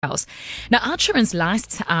else. Now, Outsurance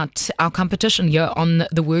lights out our competition here on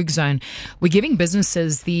the Work Zone. We're giving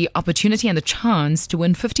businesses the opportunity and the chance to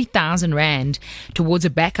win 50,000 Rand towards a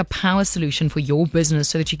backup power solution for your business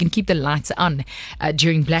so that you can keep the lights on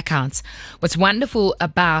during blackouts. What's wonderful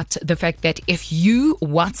about the fact that if you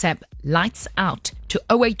WhatsApp lights out to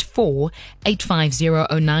 084 850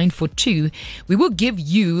 0942, we will give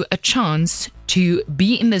you a chance to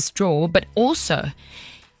be in this draw, but also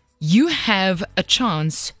you have a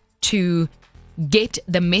chance to get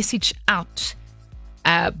the message out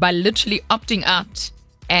by literally opting out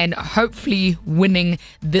and hopefully winning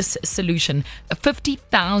this solution, a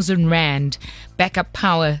 50,000 Rand backup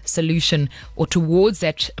power solution or towards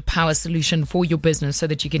that power solution for your business so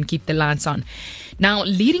that you can keep the lights on. Now,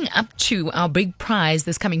 leading up to our big prize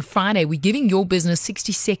this coming Friday, we're giving your business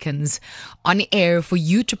 60 seconds on air for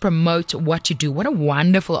you to promote what you do. What a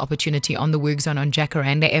wonderful opportunity on the Work Zone on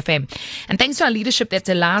Jacaranda FM. And thanks to our leadership that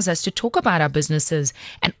allows us to talk about our businesses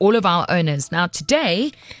and all of our owners. Now,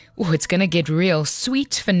 today, it's going to get real.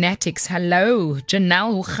 Sweet Fanatics. Hello,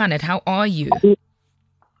 Janelle, hoe gaan het? How are you?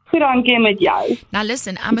 Goed aangekom met jou. Now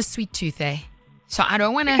listen, I'm a sweet tooth, eh? So I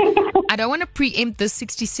don't want to preempt this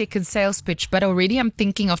 60-second sales pitch, but already I'm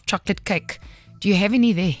thinking of chocolate cake. Do you have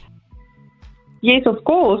any there? Yes, of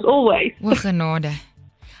course, always. Well, genade.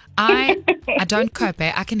 I don't cope,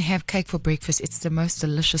 eh? I can have cake for breakfast. It's the most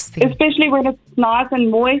delicious thing. Especially when it's nice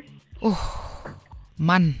and moist. Oh,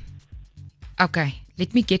 man. Okay.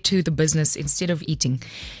 Let me get to the business instead of eating.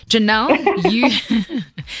 Janelle,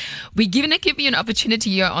 we're going to give you an opportunity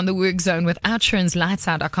here on the Work Zone with Outsurance Lights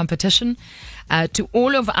Out, our competition. To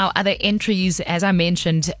all of our other entries, as I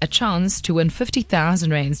mentioned, a chance to win 50,000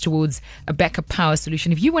 Rands towards a backup power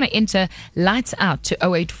solution. If you want to enter Lights Out to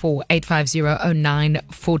 084 850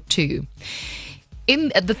 0942.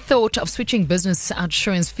 In the thought of switching business,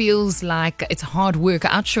 Outsurance feels like it's hard work.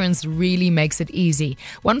 Outsurance really makes it easy.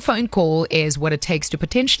 One phone call is what it takes to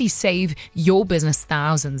potentially save your business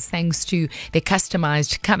thousands thanks to their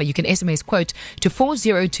customized cover. You can SMS quote to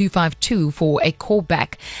 40252 for a call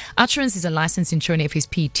back. Outsurance is a licensed insurer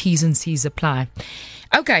FSP. T's and C's apply.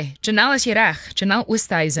 Okay, Janelle is hier reg. Janelle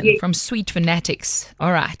Oosthuizen from Sweet Fanatics.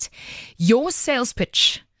 All right. Your sales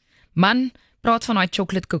pitch. Man, praat van daai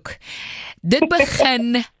chocolate koek. Dit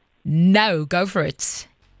begin nou. Go for it.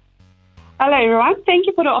 Hello, everyone. Thank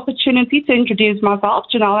you for the opportunity to introduce myself,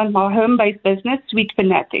 Janelle, and my home-based business, Sweet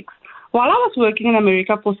Fanatics. While I was working in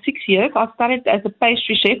America for 6 years, I studied as a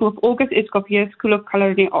pastry chef with August Escoffier School of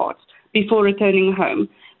Culinary Arts before returning home.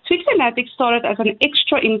 Sweet Fanatics started as an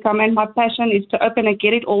extra income, and my passion is to open a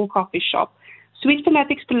get-it-all coffee shop. Sweet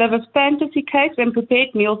Fanatics delivers fantasy cakes and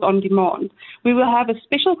prepared meals on demand. We will have a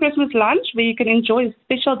special Christmas lunch where you can enjoy a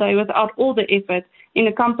special day without all the effort in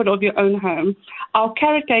the comfort of your own home. Our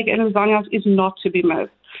carrot cake and lasagnas is not to be missed.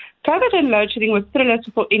 COVID and load shedding was thrillers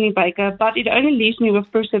for any baker, but it only leaves me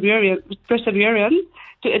with perseverance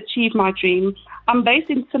to achieve my dream. I'm based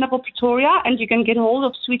in Singapore, Pretoria, and you can get hold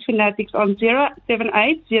of Sweet Fanatics on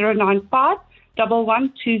 078 095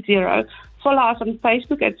 1120. Follow us on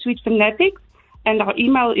Facebook at Sweet Fanatics. And our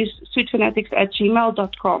email is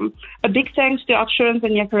sweetfanatics@gmail.com. A big thanks to Outsurance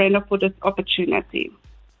and Jacaranda for this opportunity.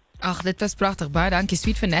 Ach, dit was prachtig. Baie dankie.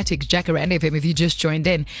 Sweet Fanatics, Jacaranda FM, if you just joined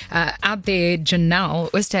in. Out there, Janelle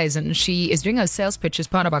Oosthuizen, she is doing her sales pitch as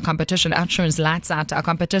part of our competition. Outsurance Lights Out, our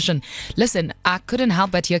competition. Listen, I couldn't help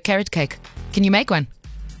but hear carrot cake. Can you make one?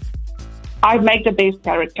 I make the best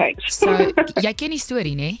carrot cakes. So, jy ken die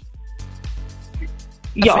storie, nee?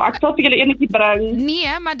 Ja, ek sal vir julle enetjie bring.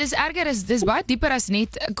 Nee, maar dis erger dis baie dieper as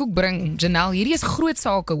net koek bring, Janelle. Hierdie is groot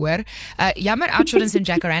sake, hoor. Jammer Outsurance en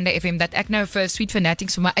Jacaranda FM dat ek nou vir Sweet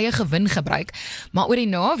Fanatics vir my eie gewin gebruik. Maar oor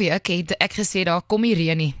die naweek het ek gesê daar kom nie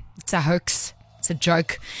reën nie. It's a hoax. It's a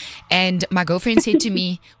joke. And my girlfriend said to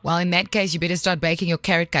me, well, in that case, you better start baking your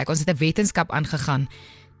carrot cake. Ons het 'n wetenskap aangegaan.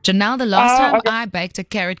 Janelle, the last time I baked a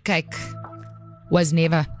carrot cake was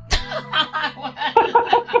never.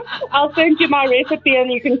 I'll send you my recipe and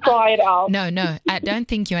you can try it out. No, I don't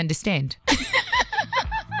think you understand.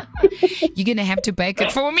 You're going to have to bake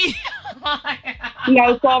it for me.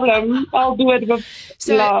 No problem. I'll do it with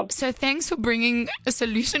love. So thanks for bringing a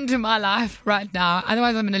solution to my life right now.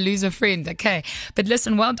 Otherwise, I'm going to lose a friend. Okay. But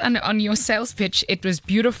listen, well done on your sales pitch. It was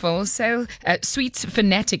beautiful. Sweet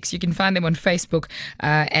Fanatics. You can find them on Facebook.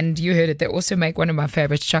 And you heard it. They also make one of my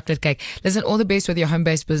favorites, chocolate cake. Listen, all the best with your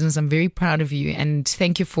home-based business. I'm very proud of you. And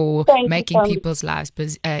thank you for making people's lives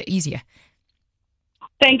easier.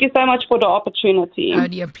 Thank you so much for the opportunity.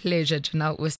 Only a pleasure, Janelle.